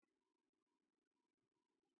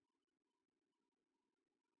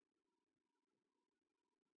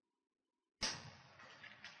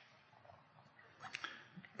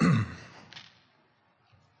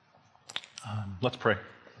Let's pray.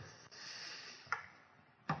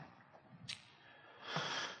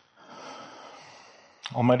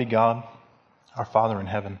 Almighty God, our Father in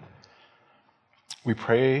heaven, we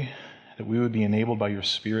pray that we would be enabled by your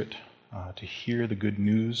Spirit to hear the good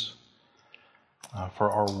news for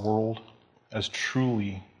our world, as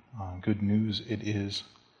truly good news it is.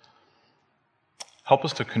 Help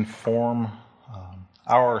us to conform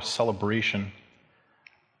our celebration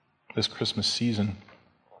this Christmas season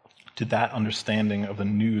to that understanding of the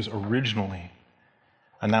news originally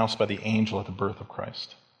announced by the angel at the birth of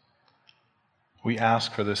Christ. We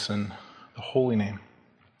ask for this in the holy name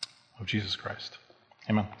of Jesus Christ.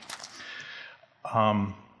 Amen.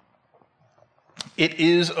 It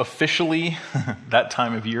is officially that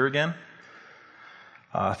time of year again.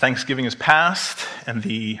 Thanksgiving is past, and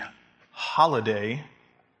the holiday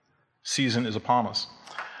season is upon us.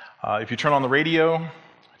 If you turn on the radio,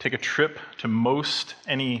 take a trip to most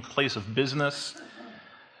any place of business,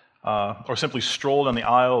 or simply stroll down the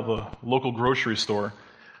aisle of a local grocery store,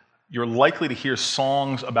 you're likely to hear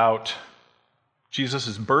songs about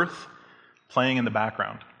Jesus' birth playing in the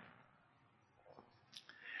background.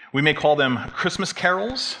 We may call them Christmas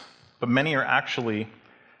carols, but many are actually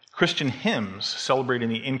Christian hymns celebrating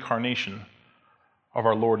the incarnation of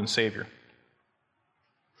our Lord and Savior.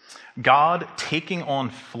 God taking on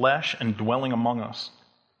flesh and dwelling among us.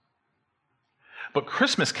 But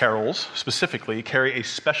Christmas carols, specifically, carry a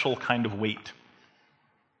special kind of weight.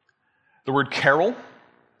 The word carol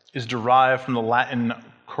is derived from the Latin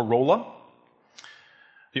corolla,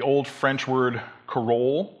 the old French word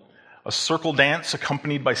carole, a circle dance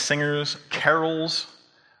accompanied by singers. Carols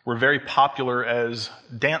were very popular as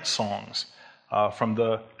dance songs from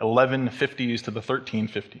the 1150s to the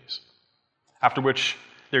 1350s, after which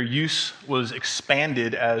their use was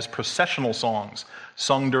expanded as processional songs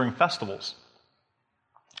sung during festivals.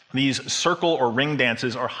 These circle or ring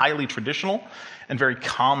dances are highly traditional and very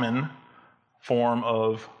common form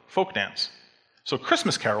of folk dance. So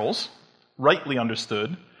Christmas carols, rightly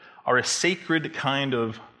understood, are a sacred kind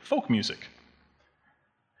of folk music.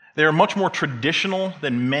 They are much more traditional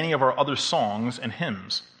than many of our other songs and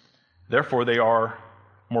hymns. Therefore, they are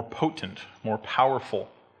more potent, more powerful,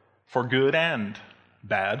 for good and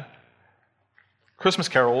bad. Christmas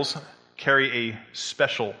carols carry a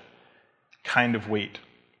special kind of weight.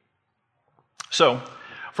 So,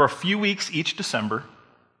 for a few weeks each December,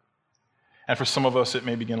 and for some of us it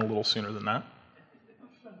may begin a little sooner than that,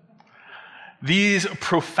 these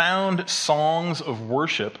profound songs of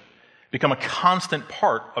worship become a constant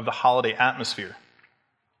part of the holiday atmosphere.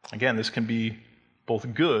 Again, this can be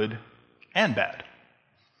both good and bad.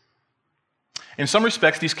 In some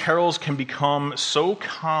respects, these carols can become so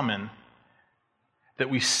common that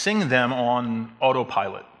we sing them on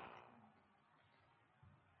autopilot,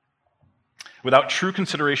 without true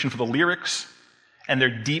consideration for the lyrics and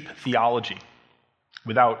their deep theology,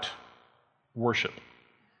 without worship.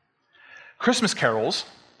 Christmas carols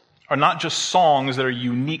are not just songs that are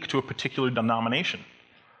unique to a particular denomination.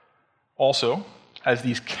 Also, as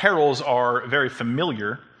these carols are very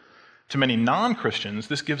familiar to many non-Christians,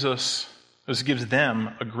 this gives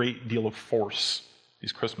them a great deal of force,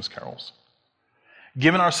 these Christmas carols.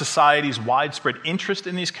 Given our society's widespread interest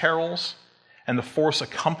in these carols and the force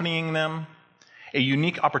accompanying them, a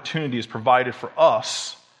unique opportunity is provided for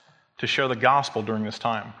us to share the gospel during this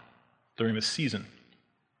time, during this season.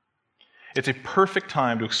 It's a perfect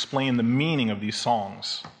time to explain the meaning of these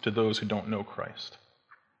songs to those who don't know Christ.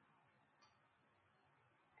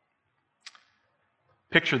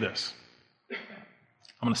 Picture this. I'm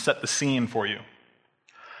going to set the scene for you.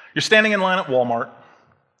 You're standing in line at Walmart.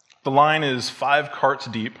 The line is 5 carts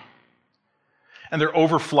deep, and they're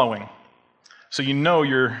overflowing. So you know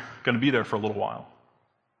you're going to be there for a little while.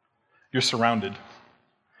 You're surrounded.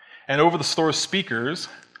 And over the store's speakers,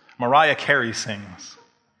 Mariah Carey sings.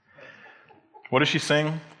 What does she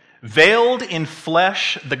sing? Veiled in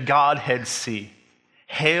flesh, the Godhead see.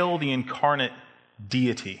 Hail the incarnate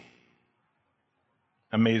deity.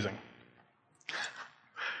 Amazing.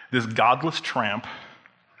 This godless tramp.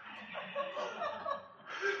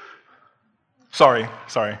 Sorry.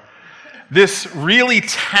 This really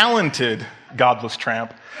talented godless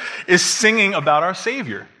tramp is singing about our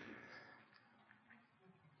Savior,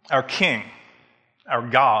 our King, our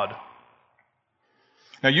God.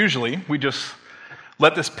 Now, usually, we just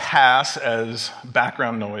let this pass as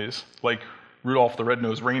background noise, like Rudolph the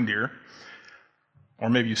Red-Nosed Reindeer, or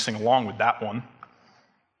maybe you sing along with that one.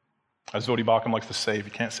 As Voddie Baucham likes to say, if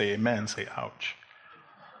you can't say amen, say ouch.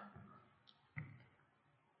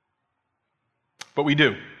 But we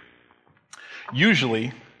do.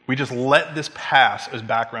 Usually, we just let this pass as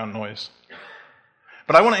background noise.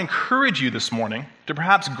 But I want to encourage you this morning to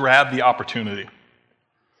perhaps grab the opportunity.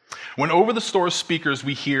 When over the store speakers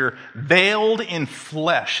we hear, "Veiled in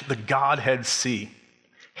flesh, the Godhead see.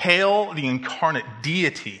 Hail the incarnate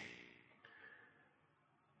deity."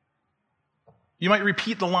 You might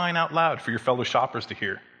repeat the line out loud for your fellow shoppers to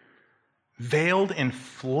hear. "Veiled in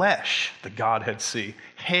flesh, the Godhead see.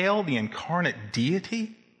 Hail the incarnate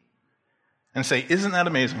deity." And say, isn't that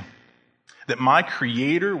amazing? That my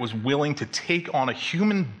Creator was willing to take on a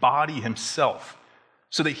human body himself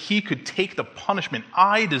so that he could take the punishment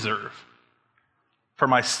I deserve for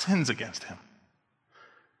my sins against him.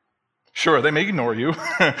 Sure, they may ignore you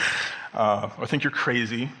or think you're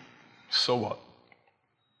crazy. So what?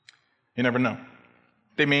 You never know.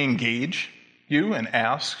 They may engage you and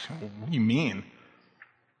ask, "What do you mean?"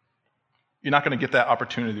 You're not going to get that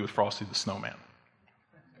opportunity with Frosty the Snowman.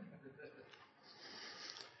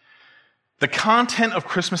 The content of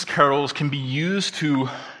Christmas carols can be used to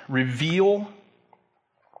reveal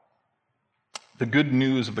the good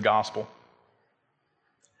news of the gospel.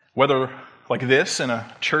 Whether like this in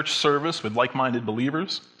a church service with like-minded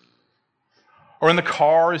believers, or in the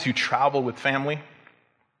car as you travel with family.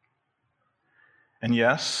 And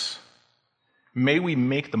yes, may we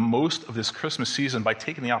make the most of this Christmas season by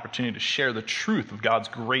taking the opportunity to share the truth of God's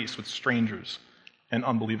grace with strangers and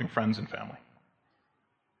unbelieving friends and family.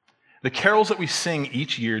 The carols that we sing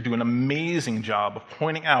each year do an amazing job of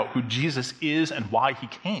pointing out who Jesus is and why he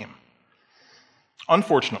came.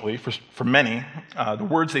 Unfortunately, for many, the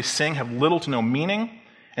words they sing have little to no meaning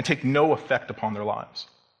and take no effect upon their lives.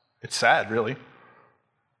 It's sad, really.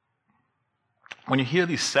 When you hear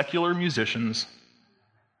these secular musicians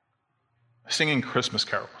singing Christmas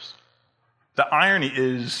carols, the irony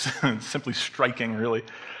is simply striking, really.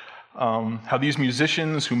 How these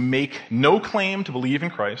musicians who make no claim to believe in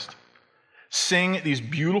Christ sing these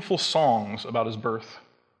beautiful songs about his birth.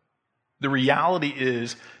 The reality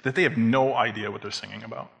is that they have no idea what they're singing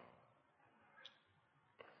about.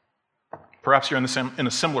 Perhaps you're in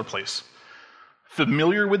a similar place.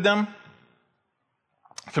 Familiar with them?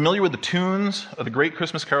 Familiar with the tunes of the great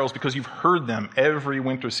Christmas carols because you've heard them every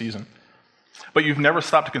winter season, but you've never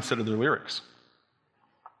stopped to consider their lyrics.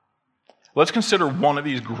 Let's consider one of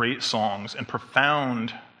these great songs and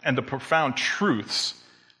the profound truths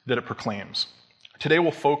that it proclaims. Today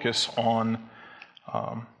we'll focus on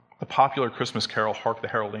the popular Christmas carol, "Hark the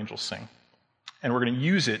Herald Angels Sing." And we're going to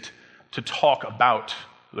use it to talk about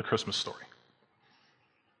the Christmas story.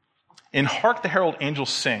 In "Hark the Herald Angels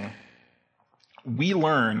Sing," we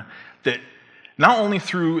learn that not only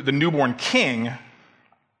through the newborn king,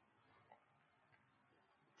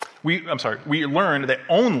 we learn that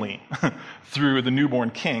only through the newborn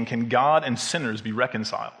king can God and sinners be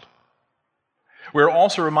reconciled. We're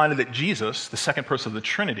also reminded that Jesus, the second person of the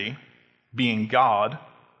Trinity, being God,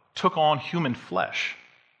 took on human flesh.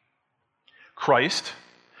 Christ,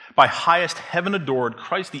 by highest heaven adored,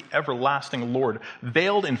 Christ the everlasting Lord,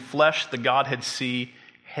 veiled in flesh the Godhead see,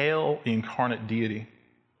 hail the incarnate deity.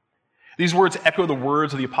 These words echo the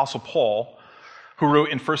words of the Apostle Paul, who wrote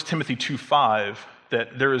in 1 Timothy 2:5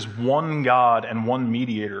 that there is one God and one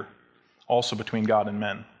mediator also between God and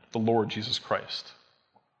men, the Lord Jesus Christ.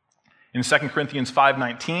 In 2 Corinthians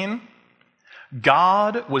 5:19,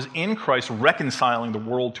 God was in Christ reconciling the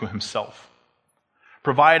world to himself,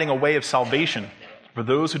 providing a way of salvation for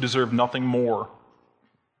those who deserve nothing more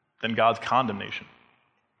than God's condemnation.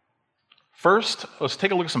 First, let's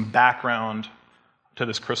take a look at some background to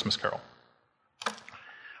this Christmas carol.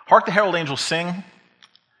 "Hark the Herald Angels Sing"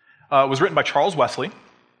 was written by Charles Wesley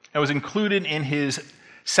and was included in his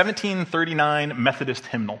 1739 Methodist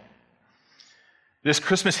hymnal. This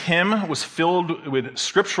Christmas hymn was filled with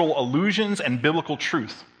scriptural allusions and biblical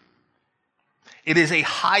truth. It is a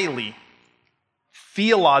highly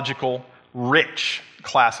theological, rich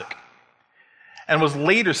classic and was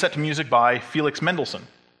later set to music by Felix Mendelssohn.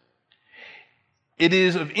 It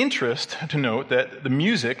is of interest to note that the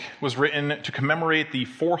music was written to commemorate the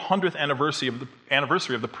 400th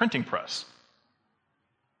anniversary of the printing press.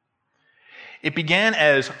 It began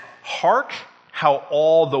as "Hark how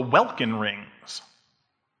all the welkin rings,"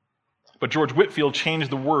 but George Whitefield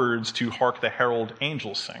changed the words to "Hark the Herald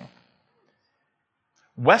Angels Sing."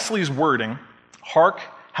 Wesley's wording, "Hark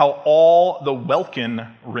how all the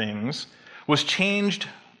welkin rings," was changed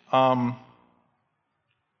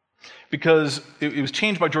because it was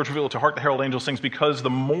changed by George Whitefield to "Hark the Herald Angels Sing" because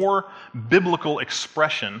the more biblical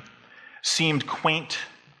expression seemed quaint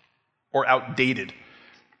or outdated.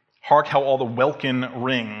 "Hark how all the welkin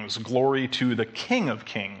rings, glory to the King of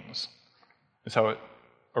Kings," is how it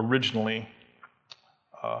originally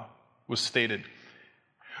was stated.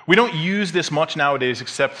 We don't use this much nowadays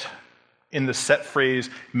except in the set phrase,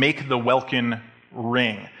 make the welkin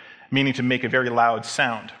ring, meaning to make a very loud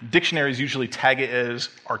sound. Dictionaries usually tag it as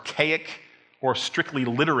archaic or strictly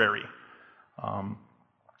literary.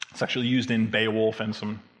 It's actually used in Beowulf and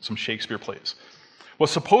some Shakespeare plays. What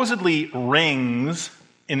supposedly rings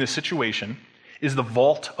in this situation is the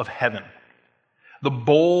vault of heaven, the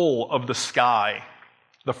bowl of the sky,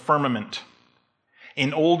 the firmament.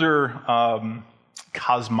 In older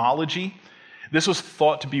cosmology, this was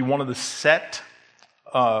thought to be one of a set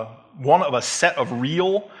of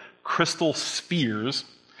real crystal spheres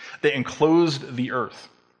that enclosed the earth,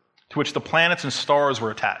 to which the planets and stars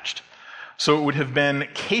were attached. So it would have been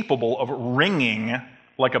capable of ringing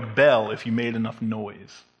like a bell if you made enough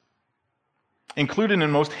noise. Included in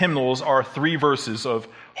most hymnals are 3 verses of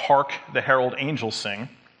Hark the Herald Angels Sing,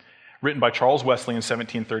 written by Charles Wesley in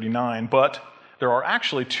 1739, but there are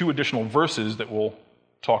actually 2 additional verses that we'll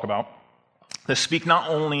talk about that speak not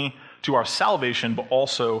only to our salvation, but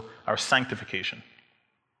also our sanctification.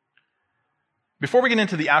 Before we get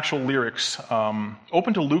into the actual lyrics,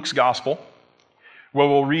 open to Luke's Gospel, where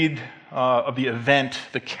we'll read of the event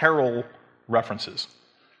the carol references.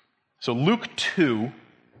 So Luke 2,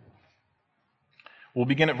 we'll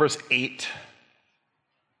begin at verse 8,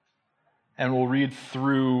 and we'll read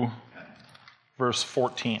through verse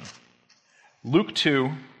 14. Luke 2,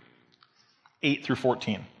 8 through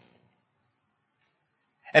 14.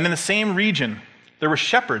 And in the same region, there were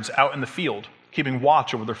shepherds out in the field, keeping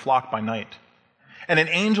watch over their flock by night. And an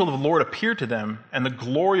angel of the Lord appeared to them, and the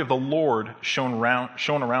glory of the Lord shone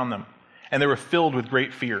around them, and they were filled with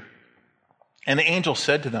great fear. And the angel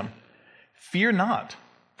said to them, "Fear not,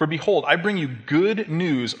 for behold, I bring you good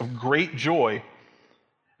news of great joy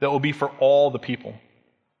that will be for all the people.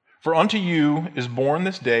 For unto you is born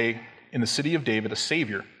this day in the city of David a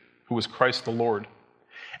Savior, who is Christ the Lord.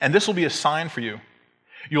 And this will be a sign for you.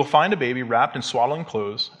 You will find a baby wrapped in swaddling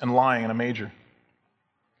clothes and lying in a manger."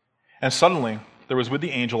 And suddenly there was with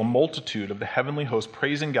the angel a multitude of the heavenly host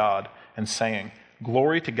praising God and saying,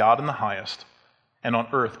 "Glory to God in the highest, and on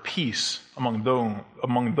earth peace among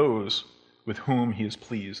those with whom he is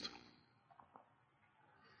pleased."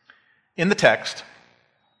 In the text,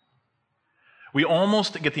 we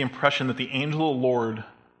almost get the impression that the angel of the Lord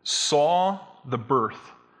saw the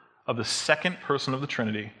birth of the second person of the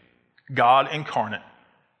Trinity, God incarnate,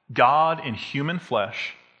 God in human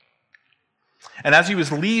flesh. And as he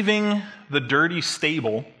was leaving the dirty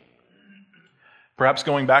stable, perhaps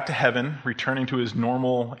going back to heaven, returning to his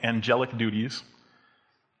normal angelic duties,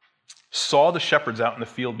 saw the shepherds out in the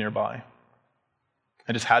field nearby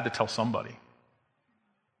and just had to tell somebody,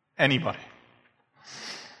 anybody,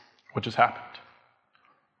 what just happened.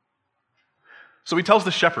 So he tells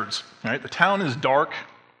the shepherds, right? The town is dark.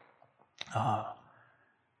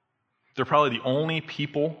 They're probably the only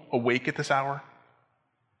people awake at this hour.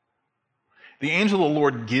 The angel of the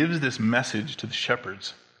Lord gives this message to the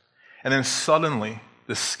shepherds, and then suddenly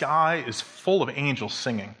the sky is full of angels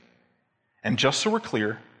singing. And just so we're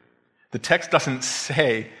clear, the text doesn't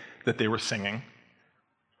say that they were singing,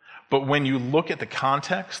 but when you look at the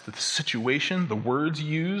context, the situation, the words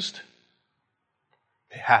used,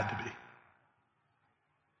 they had to be.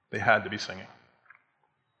 They had to be singing.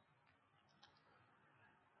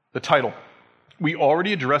 The title. We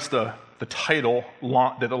already addressed the title,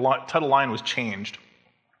 that the title line was changed.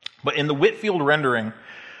 But in the Whitefield rendering,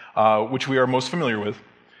 which we are most familiar with,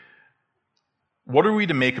 what are we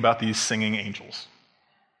to make about these singing angels?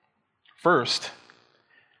 First,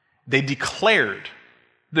 they declared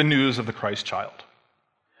the news of the Christ child.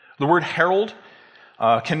 The word herald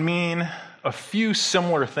can mean a few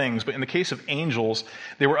similar things, but in the case of angels,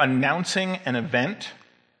 they were announcing an event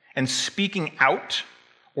and speaking out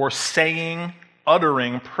or saying,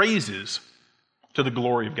 uttering praises to the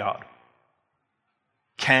glory of God.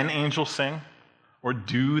 Can angels sing? Or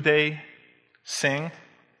do they sing?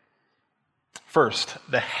 First,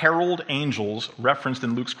 the herald angels referenced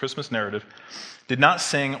in Luke's Christmas narrative did not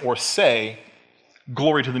sing or say,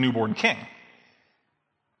 "Glory to the newborn king."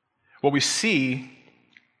 What we see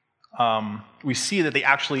that they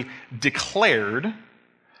actually declared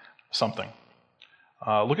something.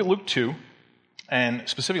 Look at Luke 2, and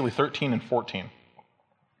specifically 13 and 14.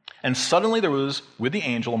 And suddenly there was with the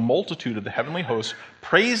angel a multitude of the heavenly hosts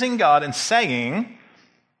praising God and saying,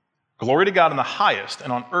 "Glory to God in the highest,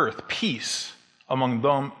 and on earth peace among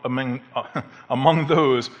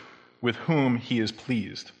those with whom he is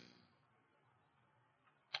pleased."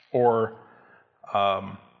 Or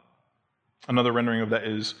another rendering of that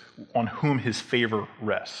is, "on whom his favor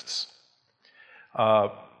rests."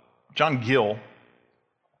 John Gill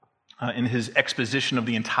in his exposition of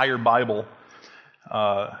the entire Bible,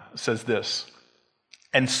 says this: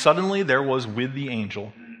 "And suddenly there was with the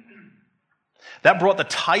angel that brought the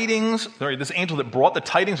tidings," this angel that brought the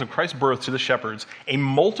tidings of Christ's birth to the shepherds, "a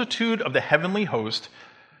multitude of the heavenly host,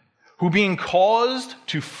 who being caused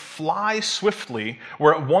to fly swiftly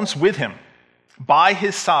were at once with him, by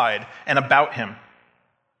his side and about him,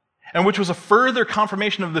 and which was a further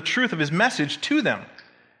confirmation of the truth of his message to them.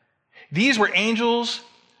 These were angels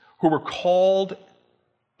who were called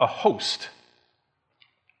a host,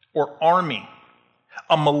 or army,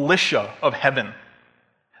 a militia of heaven,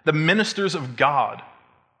 the ministers of God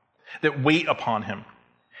that wait upon him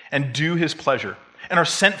and do his pleasure, and are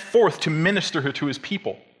sent forth to minister to his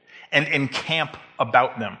people and encamp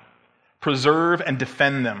about them, preserve and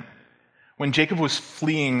defend them." When Jacob was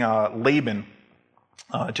fleeing Laban,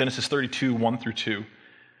 Genesis 32, 1 through 2,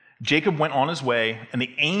 Jacob went on his way, and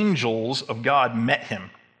the angels of God met him.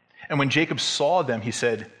 And when Jacob saw them, he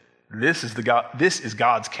said, this is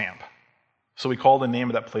God's camp. So we call the name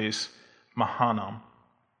of that place Mahanaim.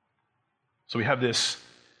 So we have this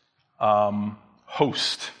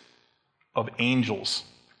host of angels.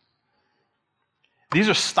 These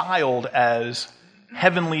are styled as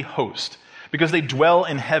heavenly host because they dwell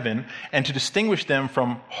in heaven, and to distinguish them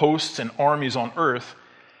from hosts and armies on earth,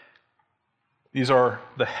 these are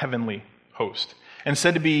the heavenly host, and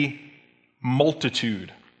said to be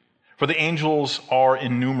multitude. For the angels are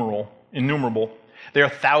innumerable. They are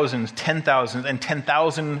thousands, 10,000, and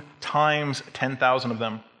 10,000 times 10,000 of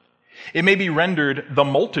them. It may be rendered the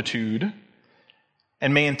multitude,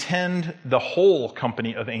 and may intend the whole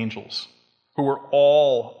company of angels, who were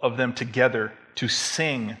all of them together to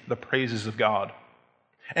sing the praises of God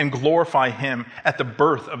and glorify him at the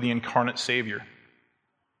birth of the incarnate Savior,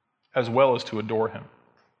 as well as to adore him.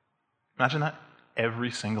 Imagine that. Every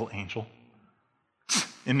single angel,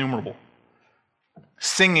 innumerable,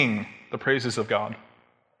 singing the praises of God.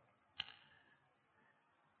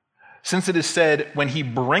 Since it is said, when he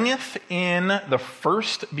bringeth in the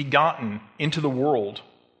first begotten into the world,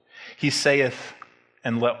 he saith,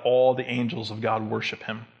 and let all the angels of God worship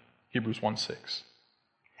him. Hebrews 1:6.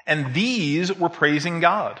 And these were praising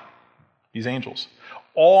God, these angels,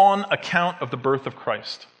 on account of the birth of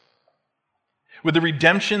Christ, with the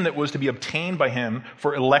redemption that was to be obtained by him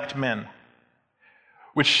for elect men,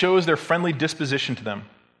 which shows their friendly disposition to them,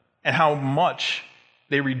 and how much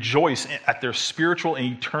they rejoice at their spiritual and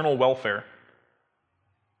eternal welfare.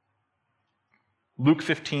 Luke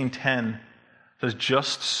 15:10 says,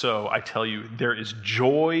 just so, I tell you, there is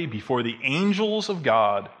joy before the angels of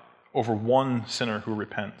God over one sinner who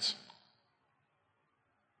repents.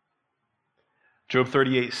 Job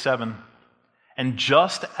 38:7, and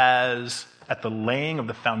just as at the laying of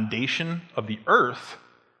the foundation of the earth,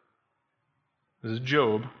 this is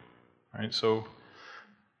Job, right? So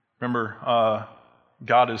remember,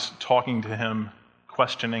 God is talking to him,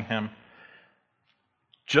 questioning him.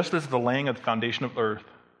 Just as the laying of the foundation of earth,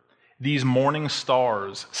 these morning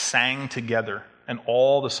stars sang together, and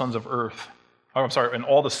all the sons of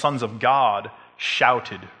God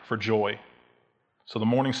shouted for joy. So the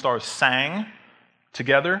morning stars sang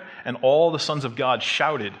together, and all the sons of God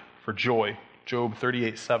shouted for joy. Job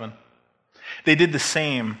 38:7. They did the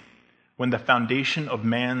same when the foundation of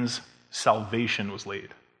man's salvation was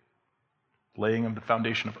laid. Laying of the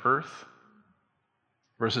foundation of earth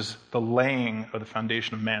versus the laying of the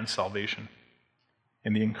foundation of man's salvation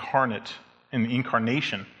in the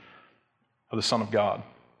incarnation of the Son of God.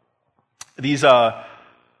 These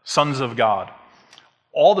sons of God.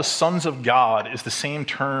 All the sons of God is the same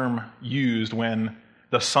term used when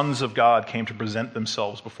the sons of God came to present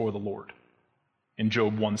themselves before the Lord in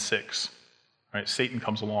Job 1:6. Right? Satan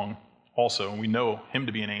comes along also, and we know him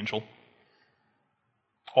to be an angel.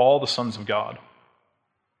 All the sons of God.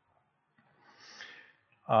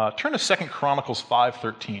 Turn to 2 Chronicles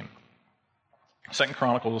 5:13. 2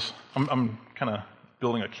 Chronicles, I'm kind of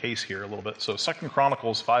building a case here a little bit. So 2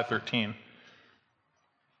 Chronicles 5:13.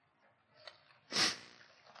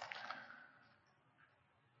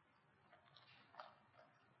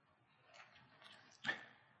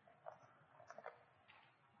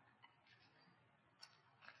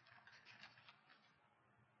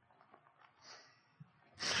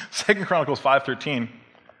 Second Chronicles 5:13.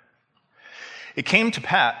 It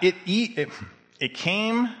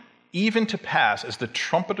came even to pass as the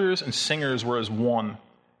trumpeters and singers were as one,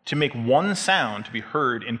 to make one sound to be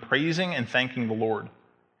heard in praising and thanking the Lord.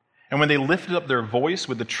 And when they lifted up their voice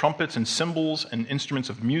with the trumpets and cymbals and instruments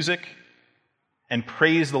of music, and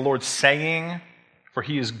praised the Lord, saying, for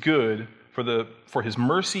he is good, for his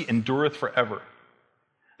mercy endureth forever.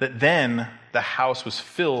 that then the house was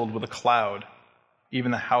filled with a cloud, even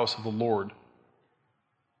the house of the Lord.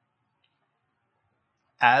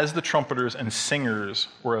 As the trumpeters and singers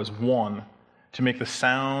were as one to make the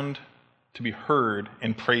sound to be heard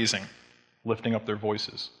in praising, lifting up their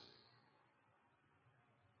voices.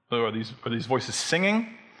 So are these voices singing,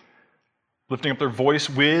 lifting up their voice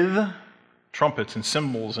with trumpets and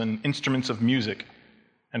cymbals and instruments of music,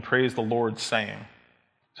 and praise the Lord, saying.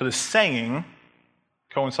 So the saying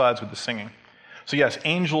coincides with the singing. So yes,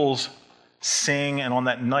 angels sing, and on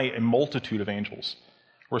that night, a multitude of angels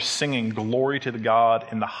were singing glory to the God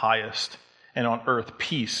in the highest, and on earth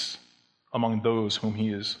peace among those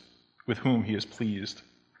with whom he is pleased.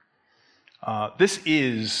 This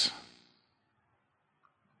is,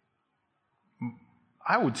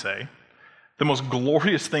 I would say, the most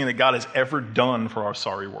glorious thing that God has ever done for our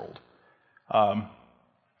sorry world.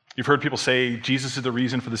 You've heard people say Jesus is the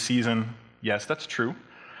reason for the season. Yes, that's true.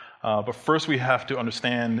 But first we have to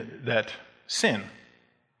understand that sin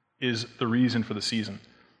is the reason for the season.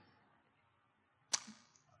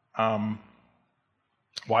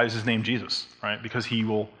 Why is his name Jesus? Right? Because he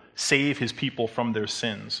will save his people from their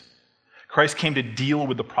sins. Christ came to deal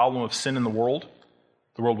with the problem of sin in the world.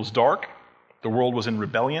 The world was dark. The world was in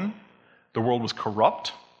rebellion. The world was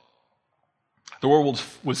corrupt. The world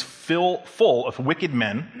was full of wicked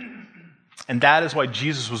men, and that is why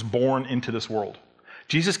Jesus was born into this world.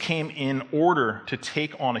 Jesus came in order to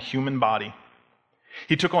take on a human body.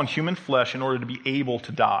 He took on human flesh in order to be able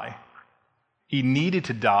to die. He needed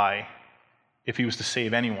to die if he was to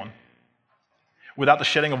save anyone. Without the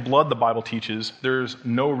shedding of blood, the Bible teaches, there's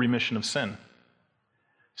no remission of sin.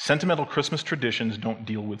 Sentimental Christmas traditions don't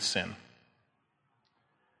deal with sin.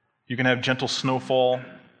 You can have gentle snowfall,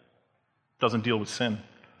 doesn't deal with sin.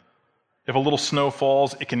 If a little snow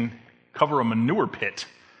falls, it can cover a manure pit,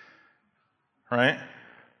 right?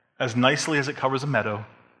 As nicely as it covers a meadow.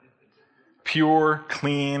 Pure,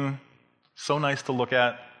 clean, so nice to look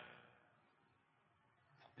at.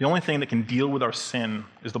 The only thing that can deal with our sin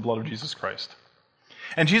is the blood of Jesus Christ.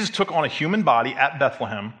 And Jesus took on a human body at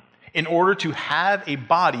Bethlehem in order to have a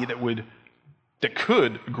body that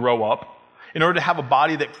could grow up, in order to have a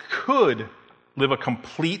body that could live a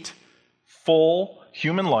complete, full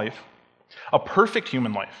human life, a perfect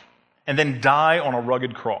human life, and then die on a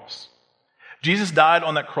rugged cross. Jesus died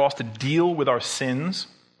on that cross to deal with our sins.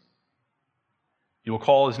 You will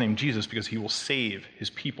call his name Jesus because he will save his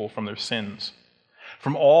people from their sins,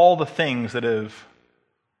 from all the things that have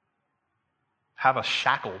us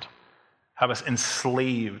shackled, have us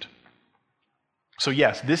enslaved. So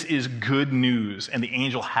yes, this is good news, and the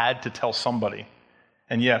angel had to tell somebody.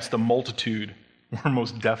 And yes, the multitude were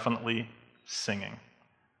most definitely singing.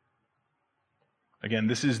 Again,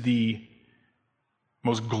 this is the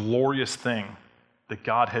most glorious thing that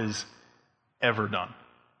God has ever done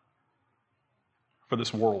for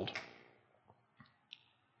this world.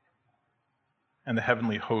 And the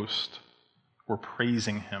heavenly host were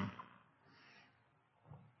praising him.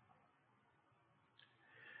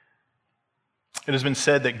 It has been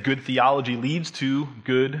said that good theology leads to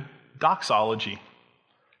good doxology.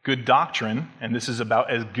 Good doctrine, and this is about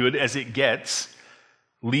as good as it gets,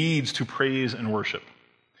 leads to praise and worship.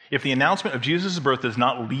 If the announcement of Jesus' birth does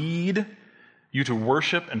not lead you to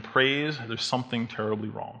worship and praise, there's something terribly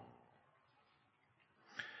wrong.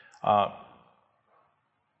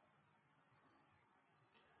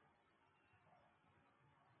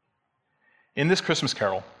 In this Christmas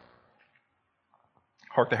carol,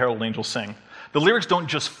 Hark the Herald Angels Sing, the lyrics don't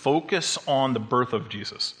just focus on the birth of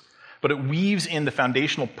Jesus, but it weaves in the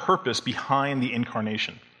foundational purpose behind the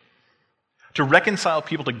incarnation, to reconcile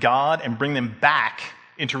people to God and bring them back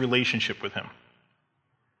into relationship with him.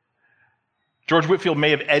 George Whitefield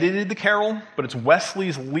may have edited the carol, but it's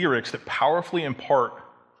Wesley's lyrics that powerfully impart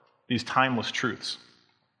these timeless truths.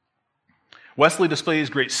 Wesley displays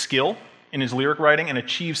great skill in his lyric writing and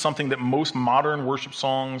achieves something that most modern worship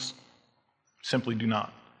songs simply do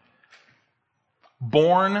not.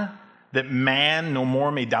 Born that man no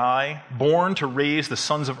more may die, born to raise the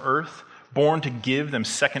sons of earth, born to give them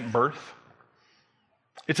second birth.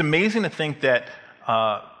 It's amazing to think that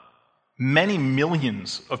many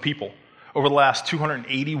millions of people over the last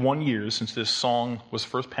 281 years since this song was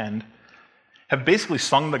first penned have basically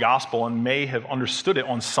sung the gospel and may have understood it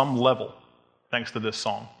on some level thanks to this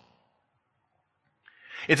song.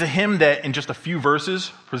 It's a hymn that in just a few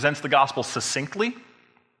verses presents the gospel succinctly,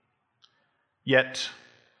 yet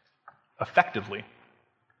effectively.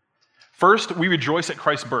 First, we rejoice at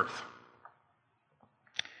Christ's birth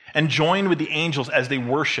and join with the angels as they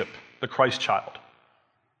worship the Christ child,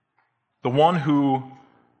 the one through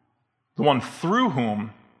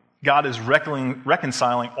whom God is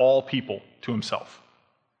reconciling all people to himself.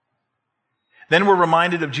 Then we're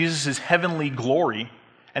reminded of Jesus' heavenly glory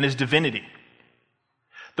and his divinity.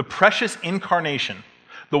 The precious incarnation,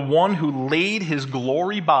 the one who laid his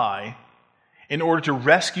glory by in order to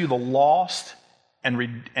rescue the lost and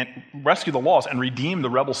redeem the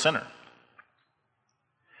rebel sinner.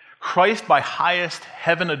 Christ by highest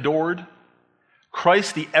heaven adored,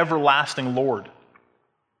 Christ the everlasting Lord.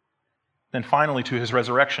 Then finally to his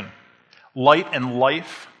resurrection, light and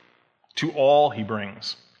life to all he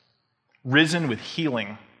brings, risen with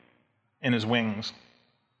healing in his wings.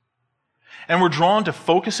 And we're drawn to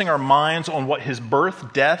focusing our minds on what his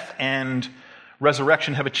birth, death, and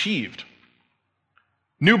resurrection have achieved.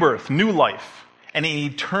 New birth, new life, and an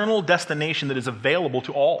eternal destination that is available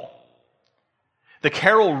to all. The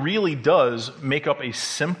carol really does make up a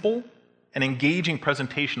simple and engaging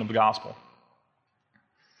presentation of the gospel.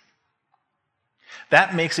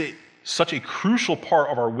 That makes it such a crucial part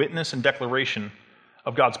of our witness and declaration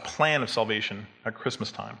of God's plan of salvation at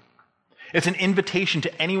Christmas time. It's an invitation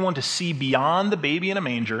to anyone to see beyond the baby in a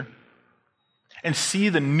manger and see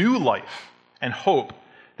the new life and hope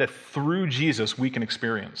that through Jesus we can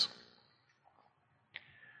experience.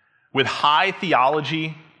 With high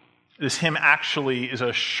theology, this hymn actually is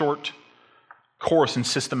a short course in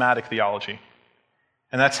systematic theology.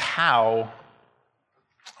 And that's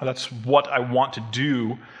what I want to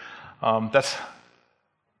do. That's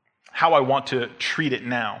how I want to treat it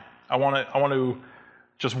now. I want to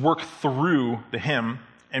just work through the hymn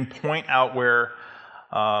and point out where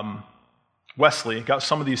Wesley got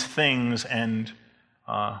some of these things, and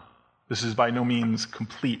this is by no means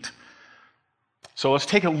complete. So let's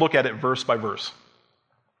take a look at it verse by verse.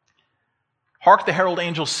 Hark the herald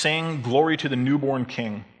angels sing, glory to the newborn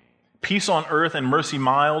King. Peace on earth and mercy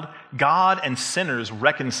mild, God and sinners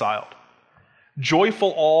reconciled.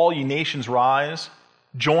 Joyful all ye nations rise,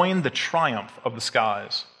 join the triumph of the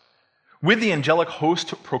skies. With the angelic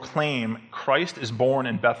host proclaim, Christ is born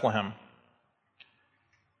in Bethlehem.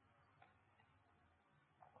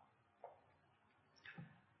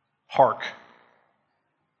 Hark.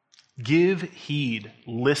 Give heed,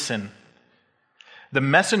 listen. The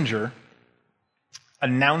messenger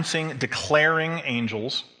declaring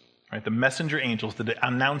angels, right? The messenger angels, the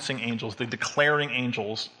announcing angels, the declaring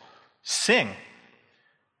angels sing.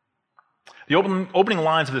 The opening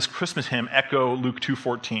lines of this Christmas hymn echo Luke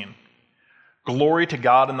 2:14. Glory to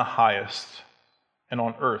God in the highest, and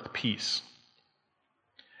on earth peace.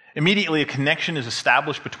 Immediately a connection is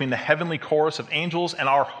established between the heavenly chorus of angels and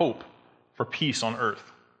our hope for peace on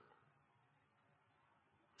earth.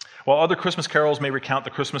 While other Christmas carols may recount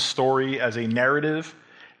the Christmas story as a narrative,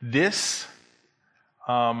 this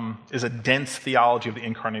is a dense theology of the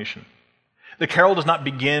incarnation. The carol does not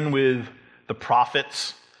begin with the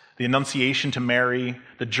prophets, the Annunciation to Mary,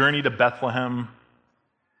 the journey to Bethlehem,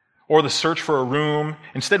 or the search for a room.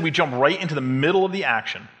 Instead, we jump right into the middle of the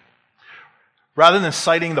action. Rather than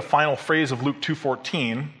citing the final phrase of Luke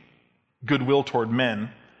 2:14, goodwill toward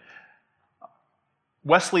men,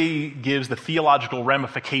 Wesley gives the theological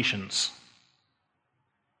ramifications.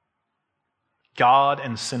 God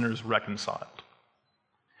and sinners reconciled.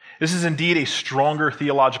 This is indeed a stronger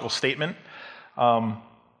theological statement.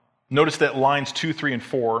 Notice that lines 2, 3, and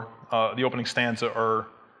 4, the opening stanza, are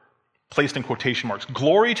placed in quotation marks.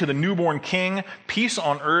 Glory to the newborn King, peace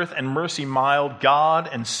on earth and mercy mild, God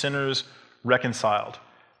and sinners reconciled.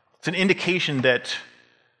 It's an indication that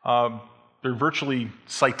they're virtually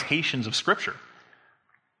citations of Scripture.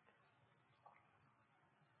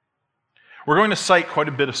 We're going to cite quite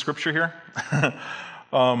a bit of Scripture here.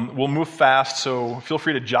 We'll move fast, so feel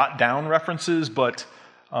free to jot down references, but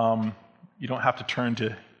you don't have to turn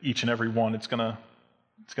to each and every one. It's going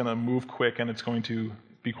to move quick, and it's going to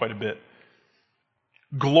be quite a bit.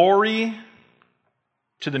 Glory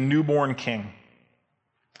to the newborn King.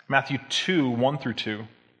 Matthew 2, 1 through 2.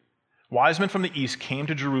 Wise men from the east came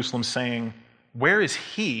to Jerusalem saying, where is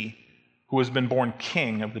he who has been born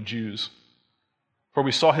King of the Jews? For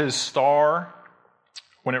we saw his star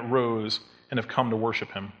when it rose and have come to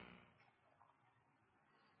worship him.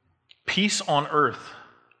 Peace on earth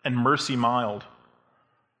and mercy mild.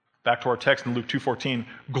 Back to our text in Luke 2:14.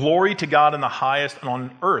 Glory to God in the highest, and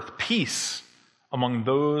on earth peace among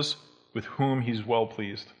those with whom he's well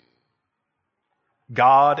pleased.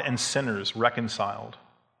 God and sinners reconciled.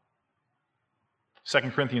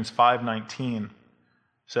 2 Corinthians 5:19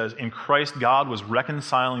 says, in Christ God was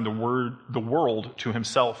reconciling the world to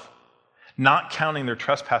himself, not counting their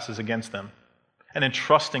trespasses against them, and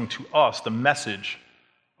entrusting to us the message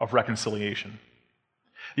of reconciliation.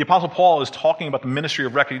 The Apostle Paul is talking about the ministry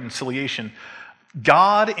of reconciliation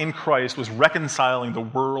God in Christ was reconciling the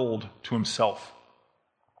world to himself.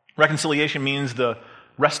 Reconciliation means the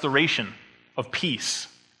restoration of peace,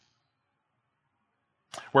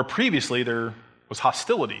 where previously there was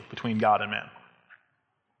hostility between God and man.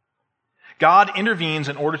 God intervenes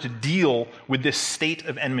in order to deal with this state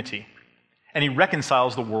of enmity, and he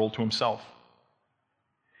reconciles the world to himself.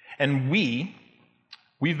 And we've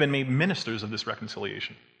been made ministers of this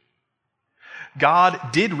reconciliation.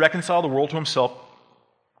 God did reconcile the world to himself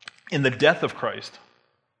in the death of Christ.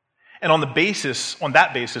 And on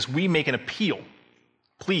that basis, we make an appeal.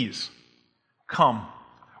 Please, come.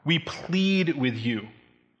 We plead with you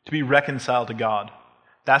to be reconciled to God.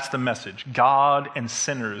 That's the message. God and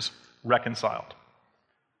sinners reconciled.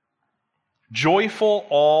 Joyful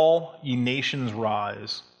all ye nations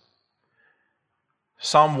rise.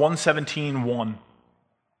 Psalm 117:1.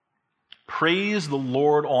 Praise the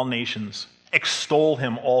Lord, all nations. Extol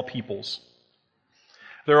him, all peoples.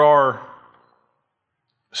 There are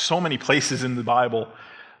so many places in the Bible,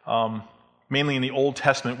 mainly in the Old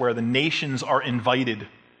Testament, where the nations are invited.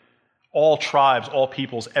 All tribes, all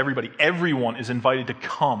peoples, everybody, everyone is invited to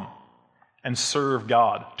come and serve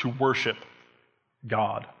God, to worship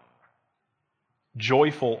God.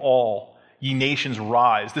 Joyful all ye nations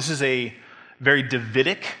rise. This is a very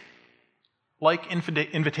Davidic-like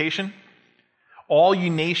invitation. All ye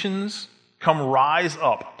nations, come rise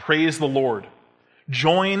up, praise the Lord.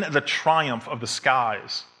 Join the triumph of the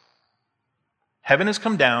skies. Heaven has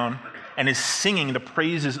come down and is singing the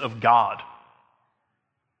praises of God.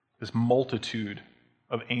 This multitude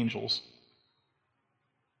of angels.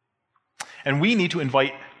 And we need to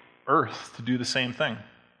invite earth to do the same thing.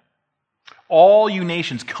 All you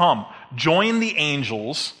nations, come, join the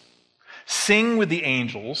angels, sing with the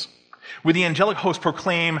angels, with the angelic host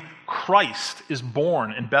proclaim Christ is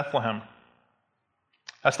born in Bethlehem.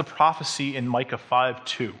 That's the prophecy in Micah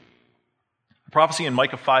 5:2. The prophecy in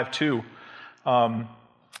Micah 5:2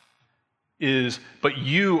 is, but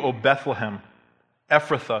you, O Bethlehem,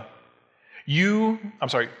 Ephrathah,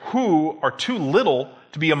 who are too little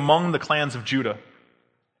to be among the clans of Judah.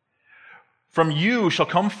 From you shall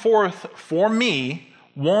come forth for me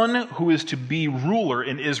one who is to be ruler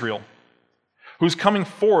in Israel, whose coming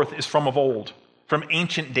forth is from of old, from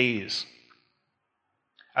ancient days.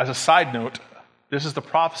 As a side note, this is the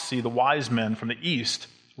prophecy the wise men from the east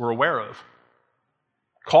were aware of,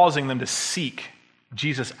 causing them to seek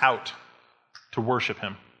Jesus out to worship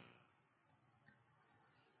him.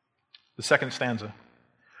 The second stanza.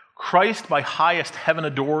 Christ by highest heaven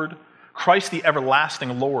adored, Christ the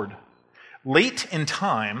everlasting Lord. Late in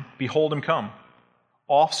time, behold him come,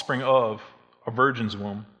 offspring of a virgin's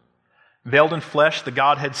womb. Veiled in flesh, the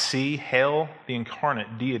Godhead see, hail the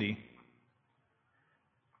incarnate deity.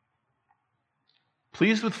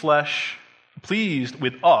 Pleased with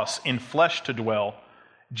us in flesh to dwell,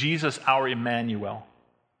 Jesus our Emmanuel.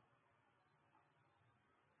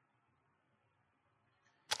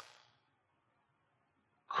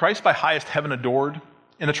 Christ by highest heaven adored.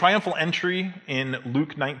 In the triumphal entry in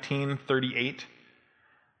Luke 19:38,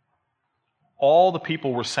 all the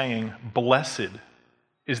people were saying, blessed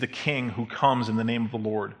is the King who comes in the name of the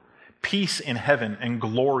Lord. Peace in heaven and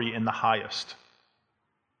glory in the highest.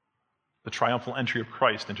 The triumphal entry of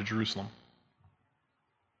Christ into Jerusalem.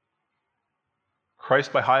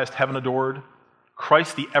 Christ by highest heaven adored.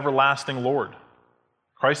 Christ the everlasting Lord.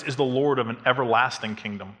 Christ is the Lord of an everlasting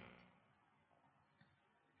kingdom.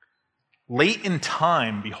 Late in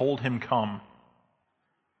time, behold him come.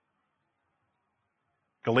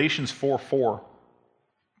 Galatians 4:4.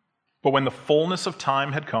 But when the fullness of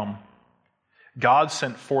time had come, God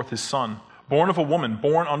sent forth his Son, born of a woman,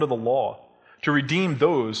 born under the law, to redeem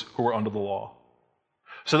those who were under the law,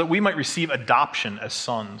 so that we might receive adoption as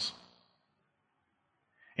sons.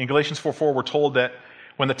 In Galatians 4:4, we're told that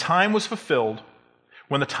when the time was fulfilled,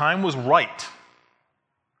 when the time was right,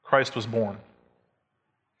 Christ was born.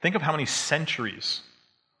 Think of how many centuries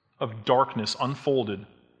of darkness unfolded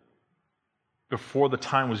before the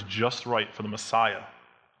time was just right for the Messiah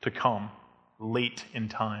to come late in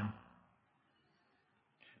time.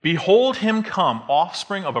 Behold him come,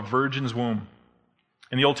 offspring of a virgin's womb.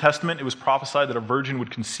 In the Old Testament, it was prophesied that a virgin would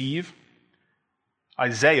conceive.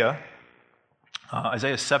 Isaiah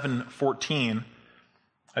 7:14,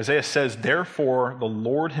 Isaiah says, therefore the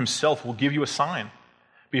Lord himself will give you a sign.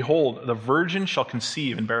 Behold, the virgin shall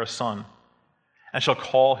conceive and bear a son, and shall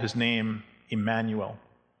call his name Emmanuel.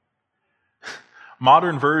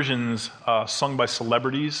 Modern versions sung by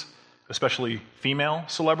celebrities, especially female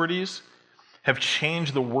celebrities, have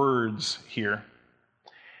changed the words here.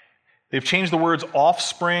 They've changed the words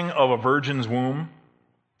offspring of a virgin's womb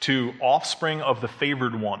to offspring of the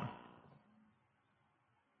favored one.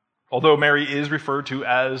 Although Mary is referred to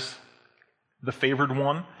as the favored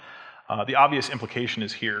one, the obvious implication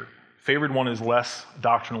is here. Favored one is less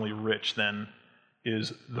doctrinally rich than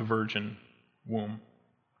is the virgin womb.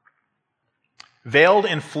 Veiled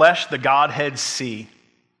in flesh, the Godhead see.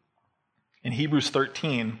 In Hebrews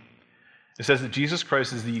 13, it says that Jesus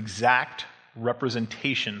Christ is the exact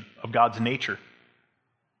representation of God's nature.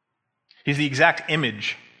 He's the exact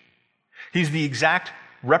image. He's the exact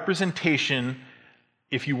representation.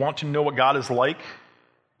 If you want to know what God is like,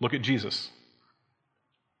 look at Jesus.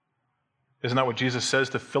 Isn't that what Jesus says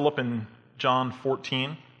to Philip in John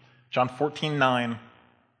 14? John 14:9.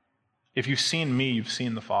 If you've seen me, you've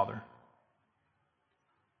seen the Father.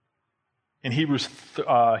 In Hebrews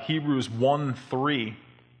 1:3,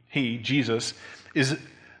 he, Jesus, is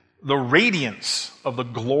the radiance of the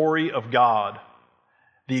glory of God,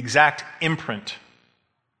 the exact imprint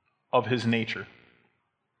of his nature.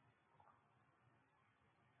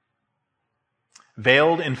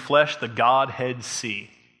 Veiled in flesh, the Godhead see.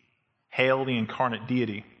 Hail the incarnate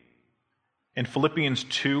deity. In Philippians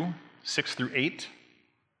 2:6-8,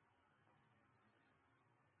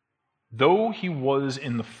 though he was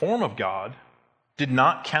in the form of God, did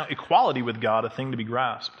not count equality with God a thing to be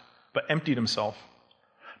grasped, but emptied himself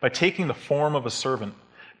by taking the form of a servant,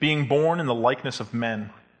 being born in the likeness of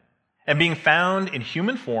men. And being found in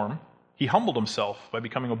human form, he humbled himself by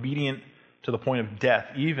becoming obedient to the point of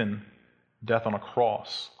death, even death on a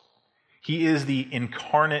cross. He is the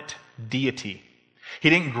incarnate deity. He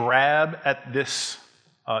didn't grab at this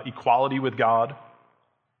equality with God,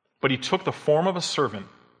 but he took the form of a servant.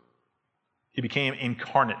 He became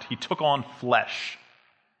incarnate. He took on flesh.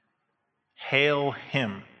 Hail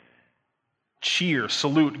him. Cheer,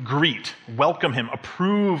 salute, greet, welcome him,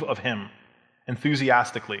 approve of him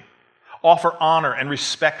enthusiastically. Offer honor and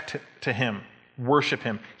respect to him. Worship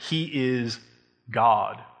him. He is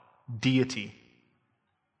God, deity.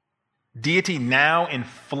 Deity now in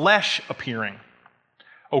flesh appearing.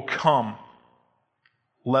 Oh, come,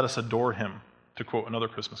 let us adore him, to quote another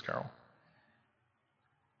Christmas carol.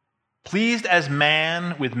 Pleased as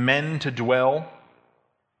man with men to dwell.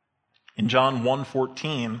 In John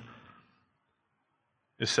 1:14,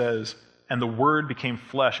 it says, and the Word became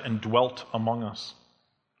flesh and dwelt among us.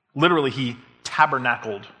 Literally, he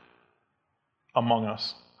tabernacled among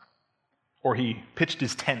us, or he pitched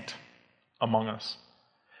his tent among us.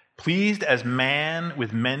 Pleased as man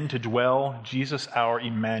with men to dwell, Jesus our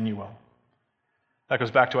Emmanuel. That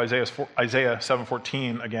goes back to Isaiah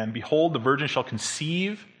 7:14 again. Behold, the virgin shall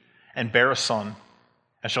conceive and bear a son,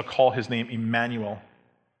 and shall call his name Emmanuel,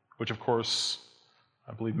 which of course,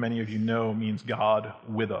 I believe many of you know, means God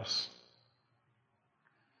with us.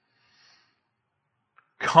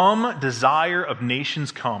 Come, desire of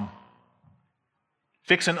nations, come.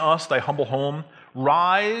 Fix in us thy humble home.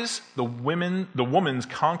 Rise, the woman's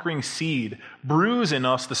conquering seed. Bruise in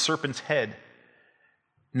us the serpent's head.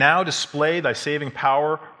 Now display thy saving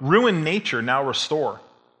power. Ruin nature, now restore.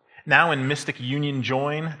 Now in mystic union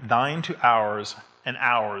join, thine to ours, and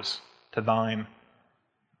ours to thine.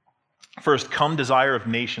 First, come, desire of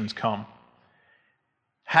nations, come.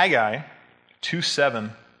 Haggai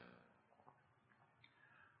 2:7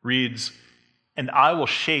 reads, and I will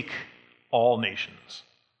shake all nations,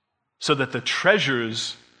 so that the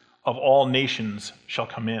treasures of all nations shall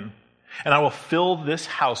come in. And I will fill this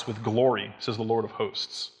house with glory, says the Lord of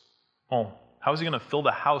hosts. Oh, how is he going to fill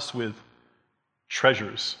the house with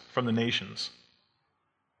treasures from the nations?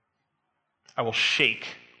 I will shake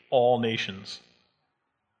all nations,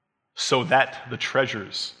 so that the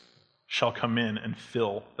treasures shall come in and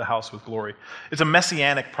fill the house with glory. It's a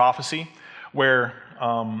messianic prophecy where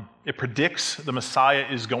it predicts the Messiah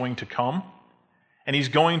is going to come, and he's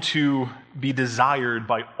going to be desired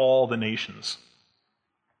by all the nations.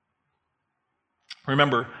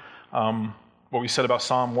 Remember what we said about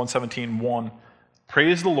Psalm 117:1.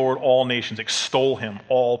 Praise the Lord, all nations. Extol him,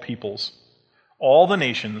 all peoples. All the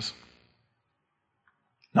nations.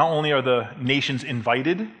 Not only are the nations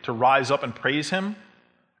invited to rise up and praise him,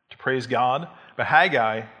 to praise God, but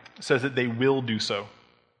Haggai says that they will do so.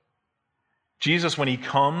 Jesus, when he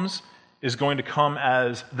comes, is going to come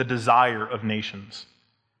as the desire of nations.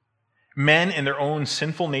 Men in their own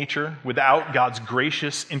sinful nature, without God's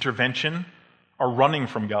gracious intervention, are running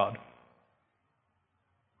from God.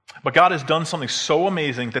 But God has done something so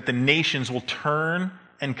amazing that the nations will turn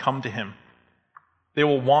and come to him. They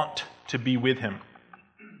will want to be with him.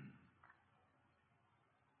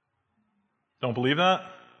 Don't believe that?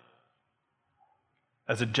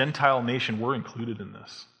 As a Gentile nation, we're included in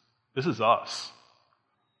this. This is us.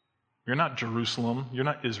 You're not Jerusalem. You're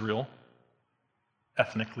not Israel,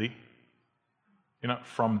 ethnically. You're not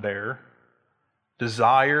from there.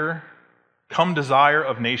 Come desire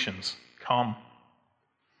of nations, come.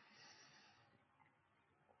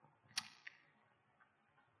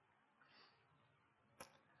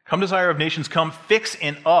 Come desire of nations, come, fix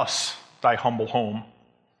in us thy humble home.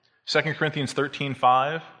 2 Corinthians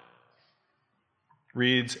 13:5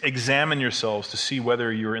 reads, examine yourselves to see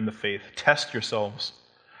whether you are in the faith. Test yourselves.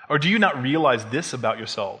 Or do you not realize this about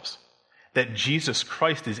yourselves, that Jesus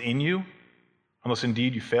Christ is in you, unless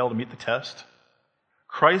indeed you fail to meet the test?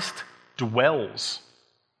 Christ dwells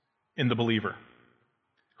in the believer.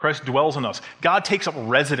 Christ dwells in us. God takes up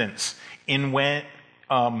residence and when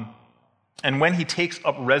he takes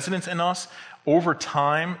up residence in us, over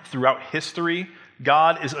time, throughout history,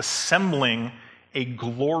 God is assembling a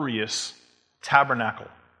glorious tabernacle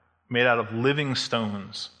made out of living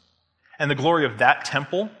stones. And the glory of that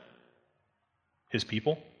temple, his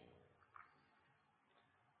people,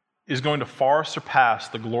 is going to far surpass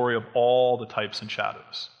the glory of all the types and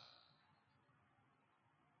shadows.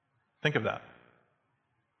 Think of that.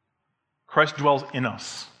 Christ dwells in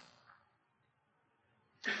us.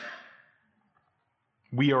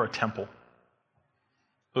 We are a temple.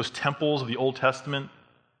 Those temples of the Old Testament,